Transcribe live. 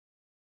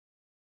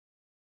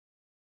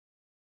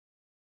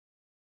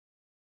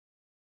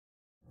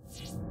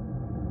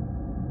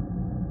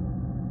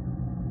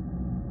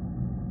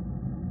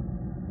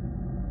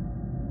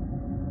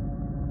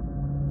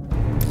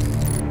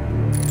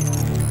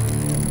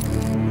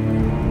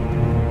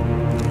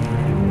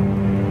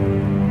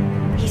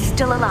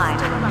Still alive.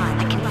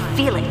 I can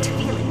feel it.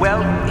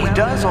 Well, he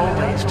does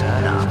always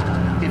turn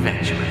up,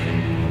 eventually.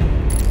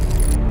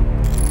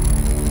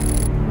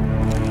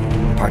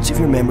 Parts of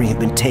your memory have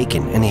been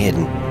taken and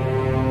hidden.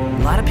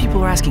 A lot of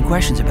people are asking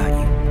questions about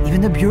you,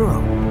 even the Bureau.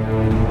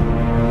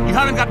 You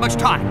haven't got much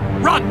time.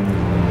 Run!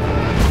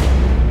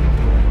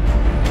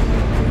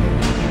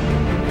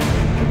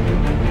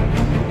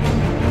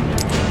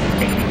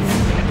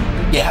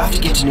 You have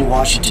to get to New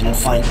Washington and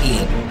find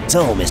Ian.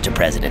 So, Mr.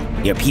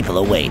 President, your people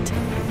await.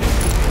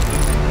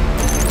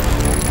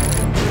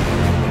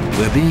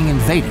 We're being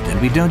invaded and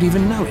we don't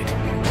even know it.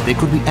 They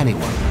could be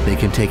anyone. They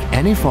can take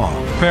any form.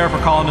 Prepare for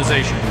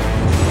colonization.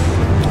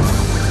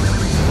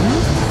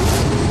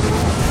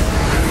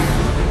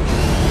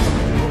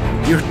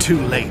 You're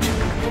too late.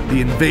 The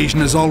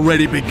invasion has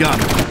already begun.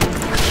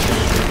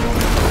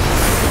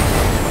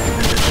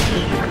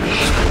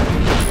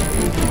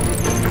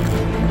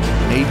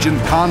 Agent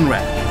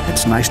Conrad,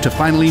 it's nice to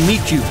finally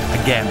meet you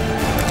again.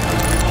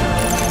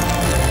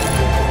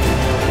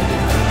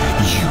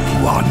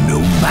 You are no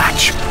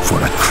match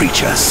for a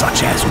creature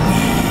such as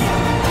we.